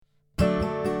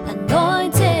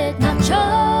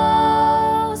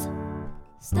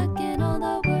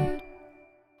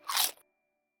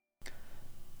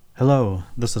Hello,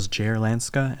 this is Jair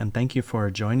Lanska, and thank you for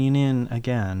joining in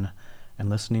again and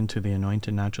listening to the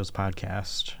Anointed Nachos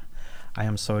podcast. I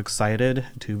am so excited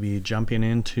to be jumping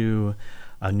into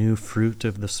a new fruit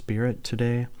of the Spirit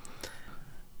today,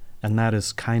 and that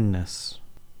is kindness.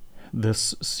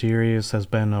 This series has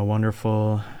been a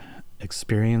wonderful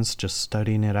experience, just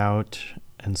studying it out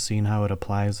and seeing how it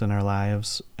applies in our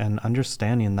lives and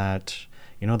understanding that,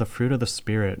 the fruit of the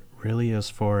Spirit really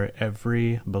is for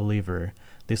every believer.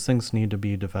 These things need to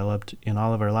be developed in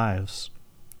all of our lives.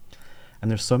 And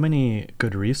there's so many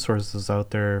good resources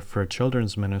out there for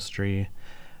children's ministry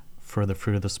for the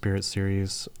Fruit of the Spirit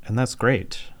series, and that's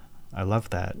great. I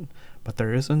love that. But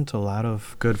there isn't a lot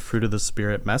of good Fruit of the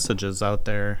Spirit messages out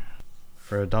there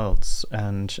for adults,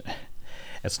 and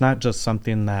it's not just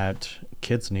something that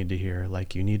kids need to hear,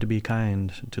 like you need to be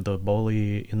kind to the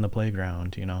bully in the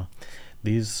playground,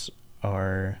 These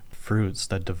are fruits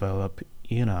that develop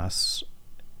in us.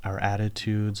 Our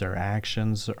attitudes, our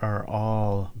actions are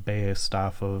all based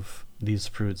off of these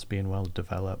fruits being well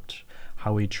developed,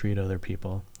 how we treat other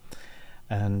people.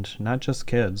 And not just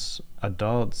kids,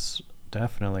 adults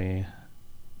definitely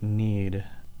need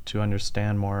to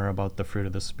understand more about the fruit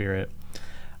of the Spirit.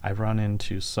 I've run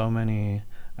into so many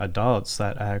adults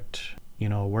that act,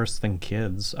 worse than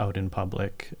kids out in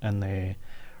public, and they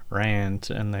rant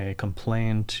and they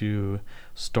complain to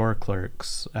store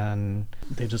clerks and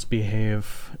they just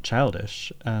behave childish,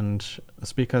 and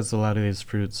it's because a lot of these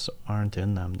fruits aren't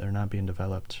in them. They're not being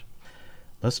developed.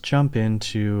 Let's jump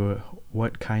into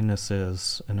what kindness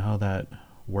is and how that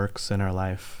works in our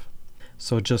life.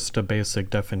 So just a basic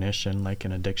definition, like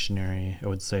in a dictionary, it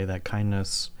would say that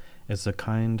kindness is a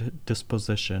kind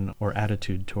disposition or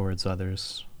attitude towards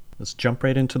others. Let's jump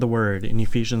right into the word. In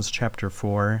Ephesians chapter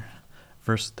 4,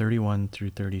 verse 31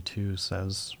 through 32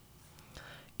 says,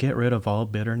 "Get rid of all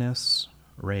bitterness,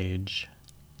 rage,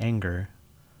 anger,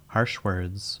 harsh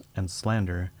words, and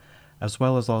slander, as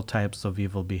well as all types of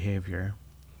evil behavior.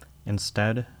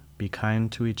 Instead, be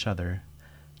kind to each other,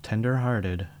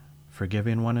 tender-hearted,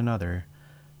 forgiving one another,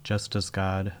 just as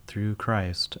God, through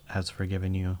Christ, has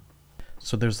forgiven you."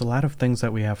 So there's a lot of things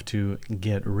that we have to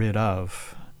get rid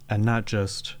of, and not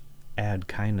just add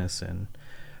kindness in.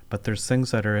 But there's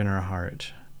things that are in our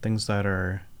heart, things that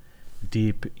are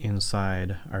deep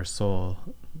inside our soul.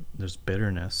 There's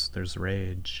bitterness, there's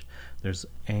rage, there's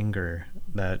anger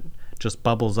that just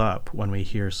bubbles up when we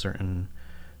hear certain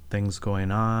things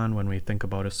going on, when we think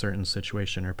about a certain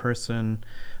situation or person.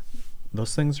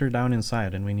 Those things are down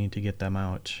inside and we need to get them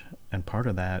out. And part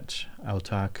of that, I'll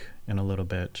talk in a little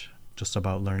bit just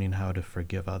about learning how to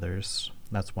forgive others.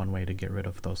 That's one way to get rid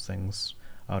of those things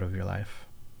out of your life.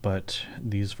 But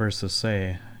these verses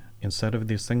say, instead of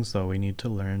these things, though, we need to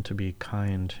learn to be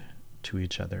kind to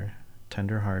each other,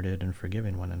 tender-hearted and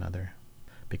forgiving one another,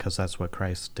 because that's what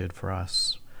Christ did for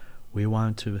us. We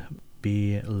want to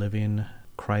be living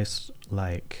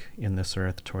Christ-like in this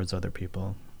earth towards other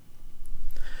people.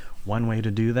 One way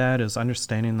to do that is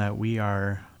understanding that we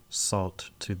are salt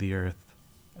to the earth.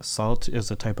 Salt is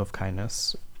a type of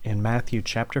kindness. In Matthew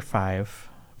chapter 5,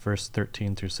 verse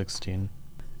 13 through 16,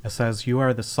 it says, "You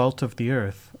are the salt of the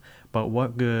earth, but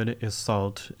what good is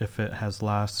salt if it has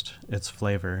lost its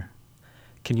flavor?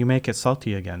 Can you make it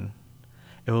salty again?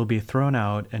 It will be thrown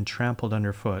out and trampled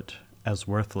underfoot as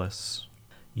worthless.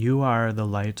 You are the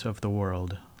light of the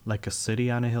world, like a city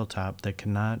on a hilltop that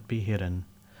cannot be hidden.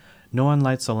 No one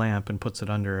lights a lamp and puts it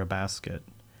under a basket.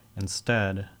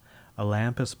 Instead, a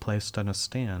lamp is placed on a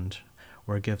stand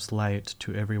where it gives light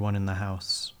to everyone in the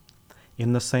house.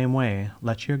 In the same way,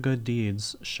 let your good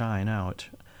deeds shine out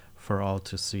for all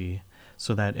to see,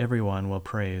 so that everyone will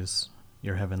praise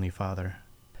your heavenly Father."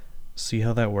 See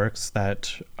how that works?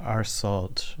 That our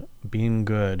salt, being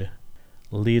good,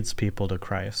 leads people to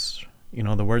Christ.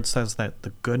 The word says that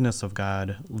the goodness of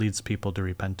God leads people to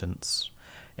repentance.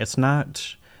 It's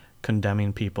not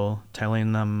condemning people,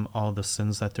 telling them all the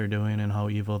sins that they're doing and how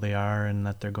evil they are and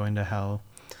that they're going to hell.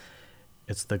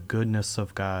 It's the goodness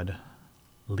of God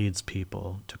leads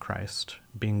people to Christ,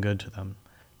 being good to them,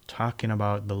 talking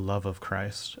about the love of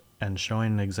Christ and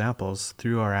showing examples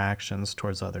through our actions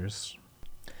towards others.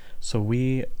 So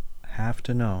we have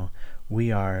to know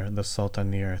we are the salt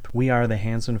on the earth. We are the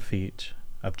hands and feet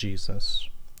of Jesus.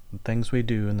 The things we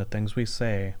do and the things we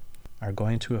say are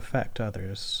going to affect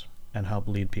others and help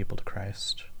lead people to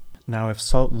Christ. Now, if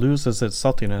salt loses its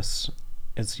saltiness,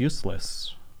 it's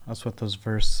useless. That's what this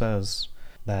verse says,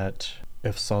 that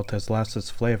if salt has lost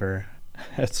its flavor,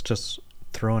 it's just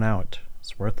thrown out.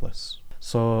 It's worthless.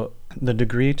 So the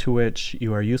degree to which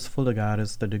you are useful to God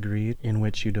is the degree in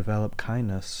which you develop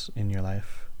kindness in your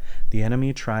life. The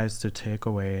enemy tries to take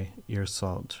away your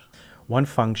salt. One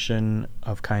function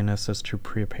of kindness is to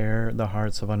prepare the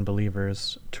hearts of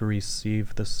unbelievers to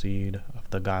receive the seed of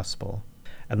the gospel.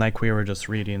 And like we were just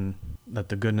reading, that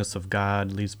the goodness of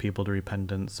God leads people to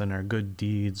repentance, and our good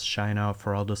deeds shine out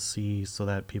for all to see so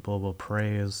that people will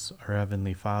praise our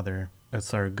Heavenly Father.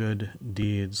 It's our good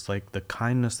deeds, like the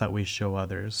kindness that we show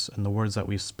others and the words that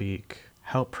we speak,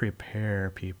 help prepare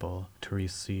people to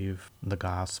receive the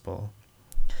gospel.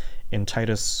 In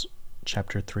Titus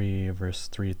chapter 3, verse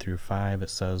 3 through 5, it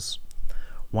says,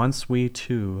 "Once we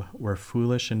too were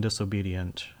foolish and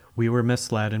disobedient. We were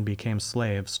misled and became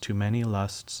slaves to many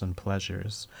lusts and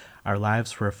pleasures. Our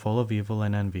lives were full of evil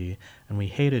and envy, and we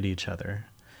hated each other.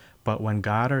 But when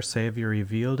God our Savior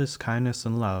revealed his kindness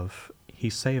and love,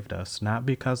 he saved us, not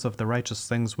because of the righteous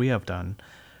things we have done,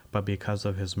 but because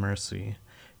of his mercy.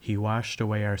 He washed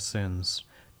away our sins,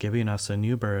 giving us a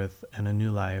new birth and a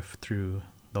new life through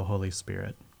the Holy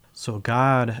Spirit." So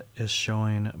God is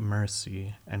showing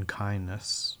mercy and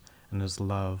kindness and his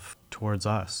love towards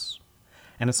us.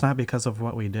 And it's not because of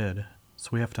what we did. So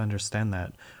we have to understand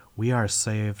that we are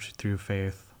saved through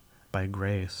faith by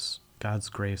grace, God's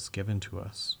grace given to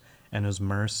us, and his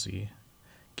mercy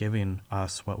giving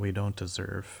us what we don't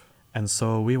deserve. And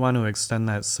so we want to extend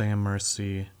that same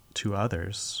mercy to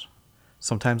others.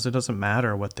 Sometimes it doesn't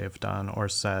matter what they've done or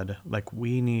said. Like,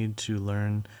 we need to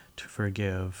learn to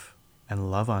forgive and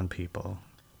love on people,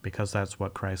 because that's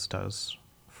what Christ does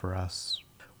for us.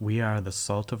 We are the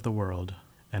salt of the world,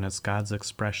 and it's God's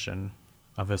expression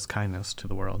of his kindness to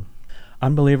the world.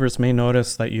 Unbelievers may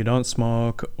notice that you don't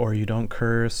smoke or you don't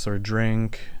curse or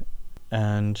drink,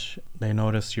 and they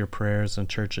notice your prayers and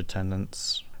church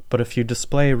attendance. But if you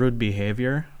display rude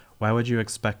behavior, why would you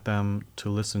expect them to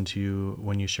listen to you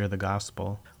when you share the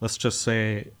gospel? Let's just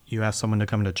say you ask someone to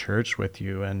come to church with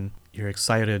you, and you're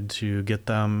excited to get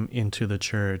them into the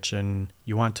church, and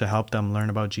you want to help them learn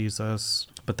about Jesus,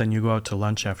 but then you go out to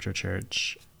lunch after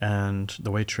church, and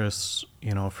the waitress,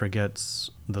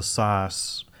 forgets the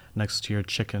sauce next to your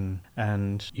chicken,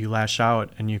 and you lash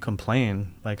out and you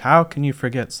complain, like, how can you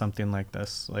forget something like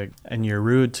this? And you're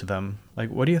rude to them.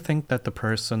 What do you think that the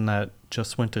person that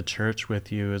just went to church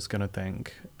with you is going to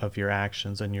think of your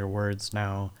actions and your words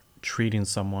now treating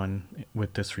someone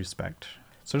with disrespect?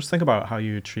 So just think about how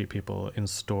you treat people in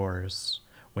stores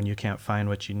when you can't find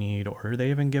what you need, or they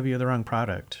even give you the wrong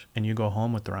product and you go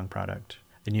home with the wrong product.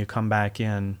 Then you come back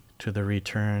in to the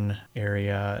return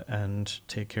area and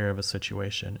take care of a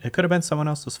situation. It could have been someone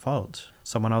else's fault.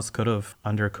 Someone else could have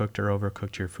undercooked or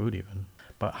overcooked your food even.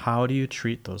 But how do you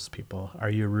treat those people? Are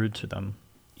you rude to them?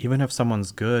 Even if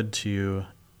someone's good to you,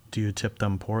 do you tip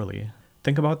them poorly?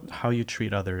 Think about how you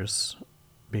treat others,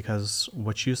 because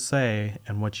what you say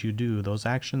and what you do, those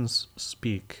actions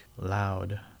speak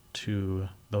loud to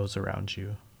those around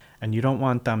you. And you don't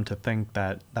want them to think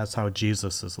that that's how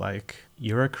Jesus is like.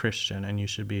 You're a Christian and you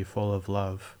should be full of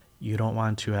love. You don't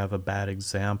want to have a bad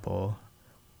example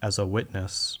as a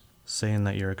witness saying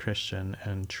that you're a Christian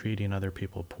and treating other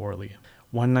people poorly.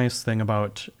 One nice thing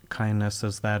about kindness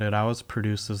is that it always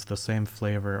produces the same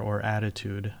flavor or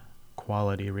attitude,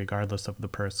 quality, regardless of the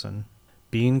person.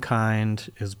 Being kind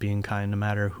is being kind no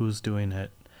matter who's doing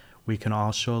it. We can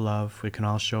all show love, we can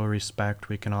all show respect,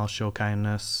 we can all show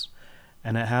kindness.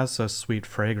 And it has a sweet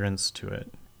fragrance to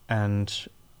it. And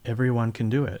everyone can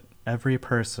do it. Every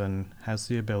person has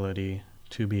the ability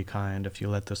to be kind if you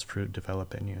let this fruit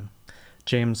develop in you.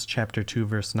 James chapter 2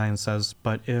 verse 9 says,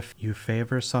 "But if you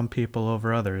favor some people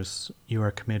over others, you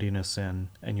are committing a sin,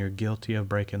 and you're guilty of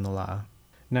breaking the law."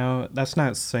 Now, that's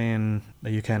not saying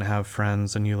that you can't have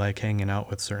friends and you like hanging out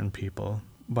with certain people.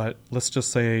 But let's just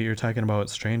say you're talking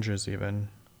about strangers even,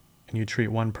 and you treat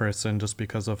one person just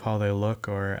because of how they look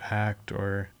or act,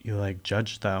 or you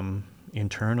judge them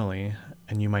internally,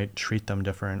 and you might treat them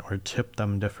different or tip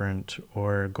them different,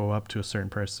 or go up to a certain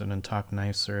person and talk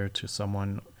nicer to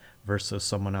someone versus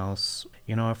someone else.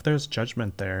 If there's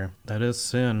judgment there, that is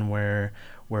sin, where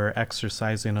we're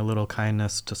exercising a little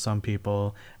kindness to some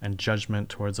people and judgment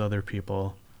towards other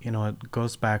people. It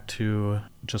goes back to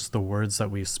just the words that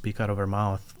we speak out of our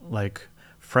mouth.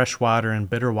 Fresh water and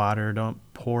bitter water don't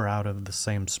pour out of the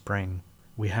same spring.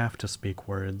 We have to speak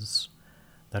words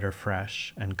that are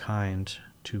fresh and kind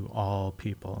to all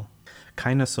people.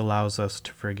 Kindness allows us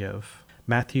to forgive.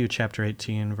 Matthew chapter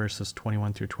 18 verses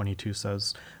 21 through 22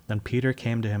 says, "Then Peter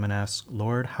came to him and asked,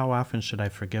 'Lord, how often should I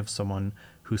forgive someone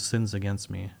who sins against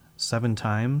me? 7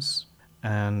 times?'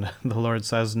 And the Lord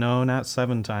says, 'No, not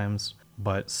 7 times,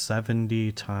 but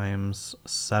 70 times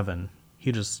 7.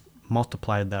 He just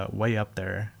multiplied that way up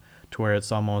there to where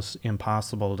it's almost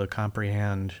impossible to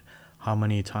comprehend how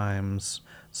many times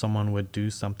someone would do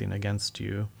something against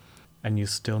you. and you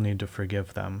still need to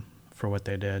forgive them for what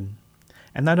they did.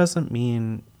 And that doesn't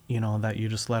mean, that you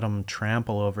just let them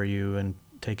trample over you and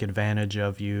take advantage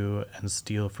of you and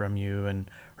steal from you and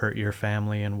hurt your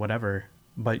family and whatever.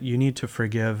 But you need to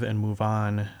forgive and move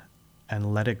on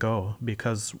and let it go,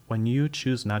 because when you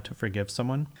choose not to forgive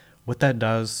someone, what that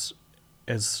does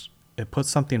is it puts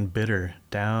something bitter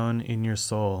down in your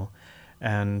soul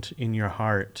and in your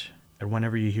heart. And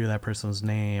whenever you hear that person's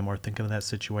name or think of that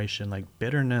situation, like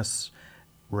bitterness,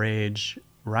 rage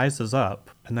rises up,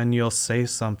 and then you'll say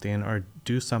something or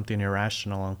do something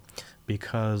irrational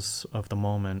because of the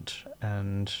moment,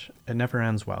 and it never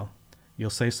ends well. You'll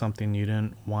say something you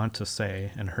didn't want to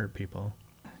say and hurt people.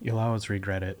 You'll always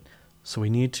regret it. So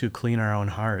we need to clean our own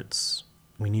hearts.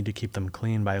 We need to keep them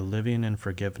clean by living in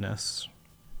forgiveness.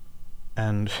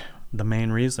 And the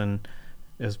main reason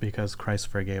is because Christ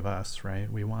forgave us,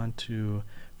 right? We want to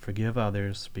forgive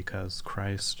others because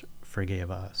Christ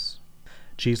forgave us.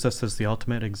 Jesus is the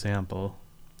ultimate example.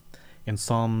 In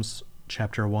Psalms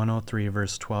chapter 103,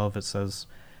 verse 12, it says,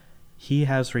 "He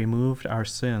has removed our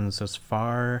sins as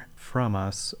far from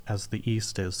us as the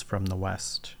east is from the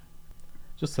west."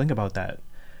 Just think about that.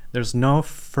 There's no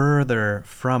further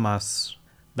from us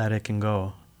that it can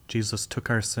go. Jesus took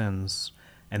our sins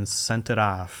and sent it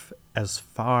off as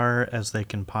far as they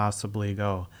can possibly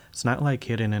go. It's not like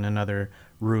hidden in another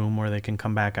room where they can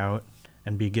come back out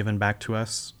and be given back to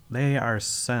us. They are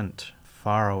sent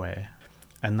far away.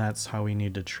 And that's how we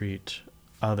need to treat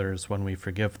others when we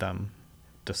forgive them.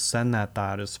 To send that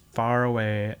thought as far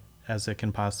away as it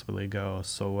can possibly go.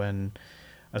 So when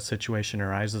a situation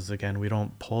arises again, we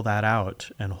don't pull that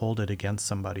out and hold it against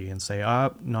somebody and say,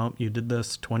 "Oh, no, you did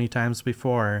this 20 times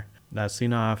before. That's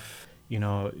enough."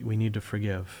 We need to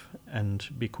forgive and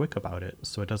be quick about it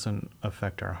so it doesn't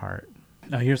affect our heart.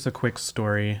 Now, here's a quick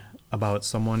story about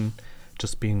someone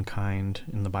just being kind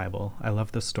in the Bible. I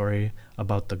love this story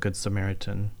about the Good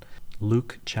Samaritan.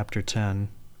 Luke chapter 10,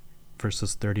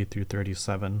 verses 30 through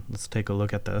 37. Let's take a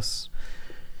look at this.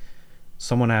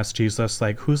 Someone asked Jesus,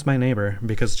 who's my neighbor?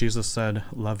 Because Jesus said,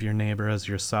 love your neighbor as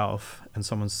yourself. And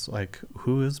someone's like,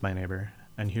 who is my neighbor?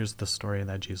 And here's the story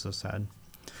that Jesus said.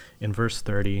 In verse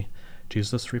 30,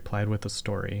 Jesus replied with a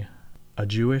story. A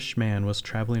Jewish man was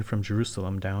traveling from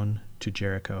Jerusalem down to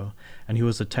Jericho, and he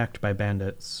was attacked by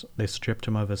bandits. They stripped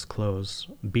him of his clothes,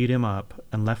 beat him up,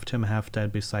 and left him half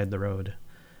dead beside the road.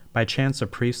 By chance a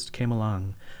priest came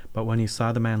along, but when he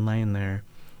saw the man lying there,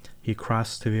 he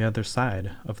crossed to the other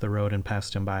side of the road and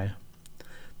passed him by.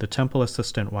 The temple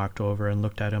assistant walked over and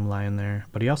looked at him lying there,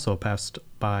 but he also passed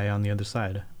by on the other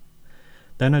side.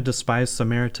 Then a despised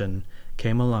Samaritan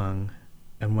came along,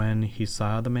 and when he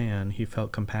saw the man, he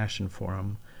felt compassion for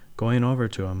him. Going over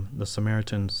to him, the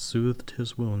Samaritan soothed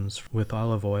his wounds with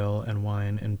olive oil and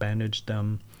wine and bandaged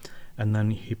them, and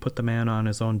then he put the man on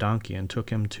his own donkey and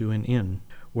took him to an inn,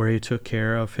 where he took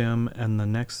care of him, and the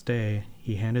next day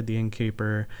he handed the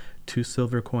innkeeper 2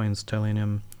 silver coins, telling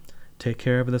him, "Take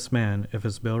care of this man. If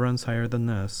his bill runs higher than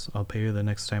this, I'll pay you the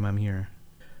next time I'm here."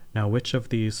 Now, which of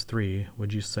these 3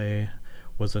 would you say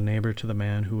was a neighbor to the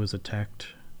man who was attacked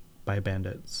by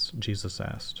bandits? Jesus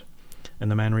asked. And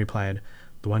the man replied,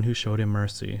 "The one who showed him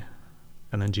mercy."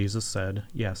 And then Jesus said,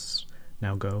 "Yes,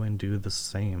 now go and do the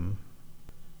same."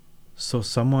 So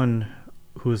someone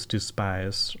who is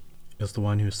despised is the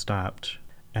one who stopped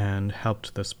and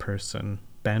helped this person,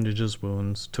 bandaged his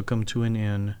wounds, took him to an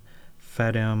inn,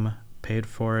 fed him, paid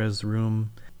for his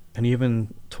room, and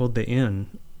even told the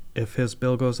inn, if his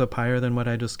bill goes up higher than what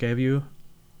I just gave you,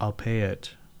 I'll pay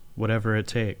it, whatever it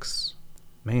takes.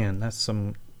 Man, that's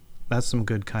some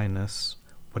good kindness.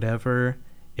 Whatever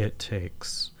it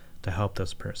takes to help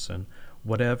this person,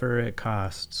 whatever it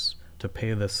costs to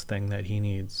pay this thing that he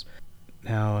needs.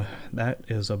 Now, that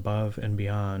is above and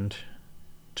beyond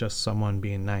just someone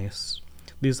being nice.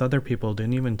 These other people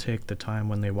didn't even take the time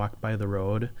when they walked by the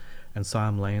road and saw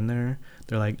him laying there.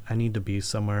 They're like, I need to be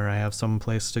somewhere. I have some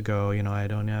place to go. I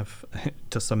don't have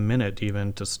just a minute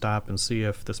even to stop and see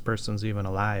if this person's even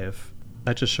alive.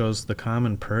 That just shows the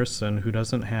common person who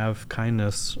doesn't have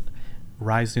kindness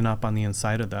rising up on the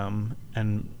inside of them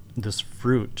and this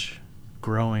fruit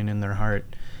growing in their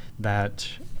heart,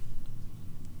 that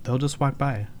they'll just walk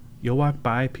by. You'll walk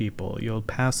by people. You'll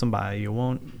pass them by. You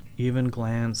won't even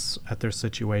glance at their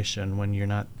situation when you're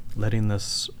not letting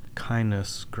this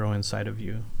kindness grow inside of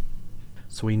you.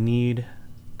 So we need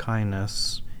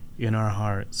kindness in our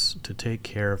hearts to take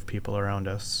care of people around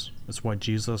us. It's what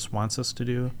Jesus wants us to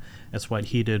do. It's what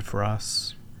he did for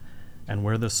us. And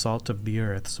we're the salt of the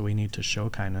earth, so we need to show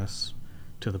kindness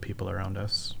to the people around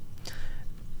us.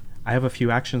 I have a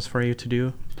few actions for you to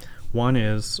do. One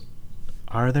is,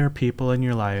 are there people in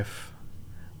your life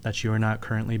that you are not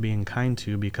currently being kind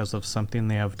to because of something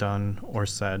they have done or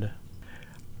said.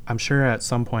 I'm sure at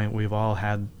some point we've all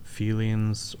had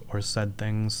feelings or said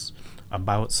things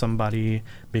about somebody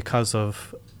because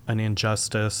of an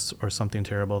injustice or something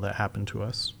terrible that happened to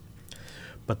us.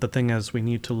 But the thing is, we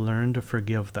need to learn to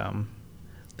forgive them.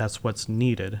 That's what's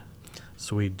needed.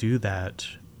 So we do that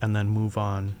and then move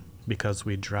on because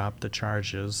we drop the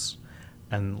charges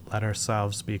and let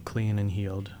ourselves be clean and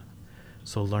healed.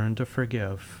 So learn to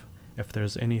forgive. If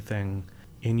there's anything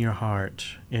in your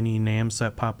heart, any names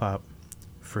that pop up,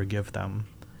 forgive them.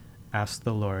 Ask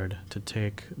the Lord to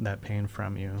take that pain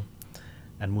from you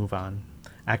and move on.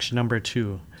 Action number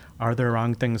 2, are there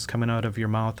wrong things coming out of your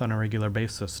mouth on a regular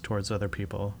basis towards other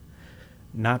people?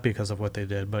 Not because of what they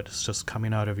did, but it's just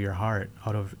coming out of your heart,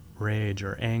 out of rage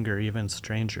or anger, even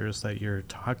strangers that you're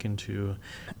talking to,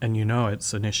 and you know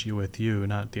it's an issue with you,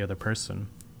 not the other person.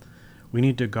 We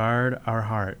need to guard our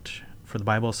heart, for the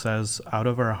Bible says, out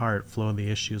of our heart flow the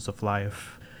issues of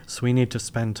life. So we need to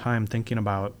spend time thinking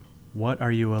about, what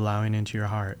are you allowing into your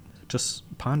heart?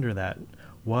 Just ponder that.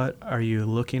 What are you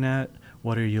looking at?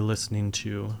 What are you listening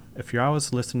to? If you're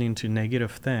always listening to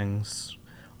negative things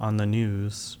on the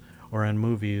news or in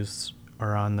movies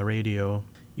or on the radio,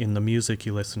 in the music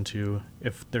you listen to,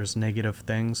 if there's negative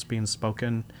things being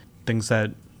spoken, things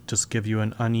that just give you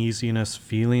an uneasiness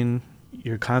feeling,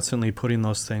 you're constantly putting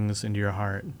those things into your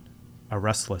heart, a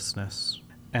restlessness.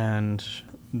 And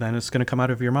then it's going to come out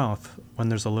of your mouth. When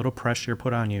there's a little pressure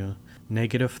put on you,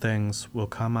 negative things will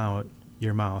come out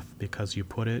your mouth because you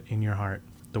put it in your heart.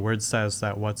 The word says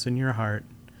that what's in your heart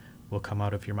will come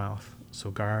out of your mouth.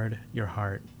 So guard your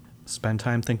heart. Spend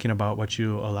time thinking about what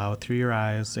you allow through your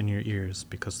eyes and your ears,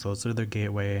 because those are the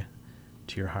gateway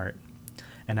to your heart.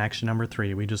 And action number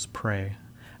 3, we just pray.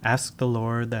 Ask the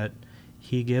Lord that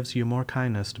He gives you more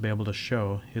kindness to be able to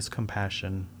show His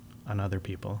compassion on other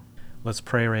people. Let's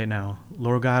pray right now.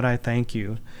 Lord God, I thank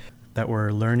you that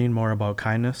we're learning more about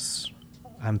kindness.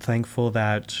 I'm thankful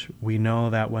that we know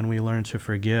that when we learn to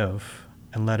forgive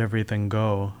and let everything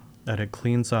go, that it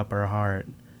cleans up our heart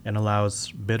and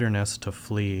allows bitterness to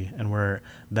flee, and we're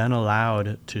then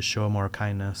allowed to show more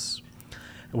kindness.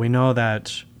 We know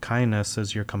that kindness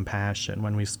is your compassion.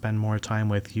 When we spend more time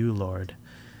with you, Lord,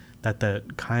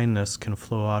 that kindness can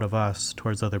flow out of us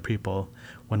towards other people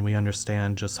when we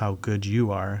understand just how good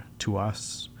you are to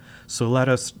us. So let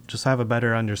us just have a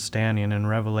better understanding and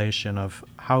revelation of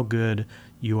how good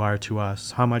you are to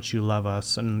us, how much you love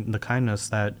us, and the kindness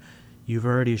that you've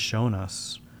already shown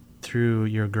us through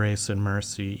your grace and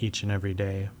mercy each and every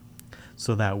day,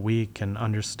 so that we can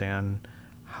understand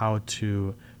how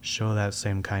to show that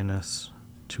same kindness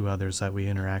to others that we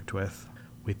interact with.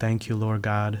 We thank you, Lord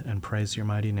God, and praise your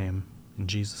mighty name. In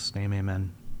Jesus' name,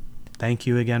 amen. Thank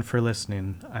you again for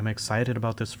listening. I'm excited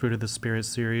about this Fruit of the Spirit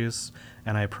series,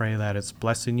 and I pray that it's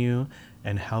blessing you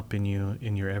and helping you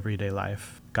in your everyday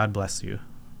life. God bless you.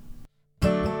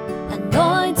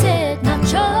 Anointing.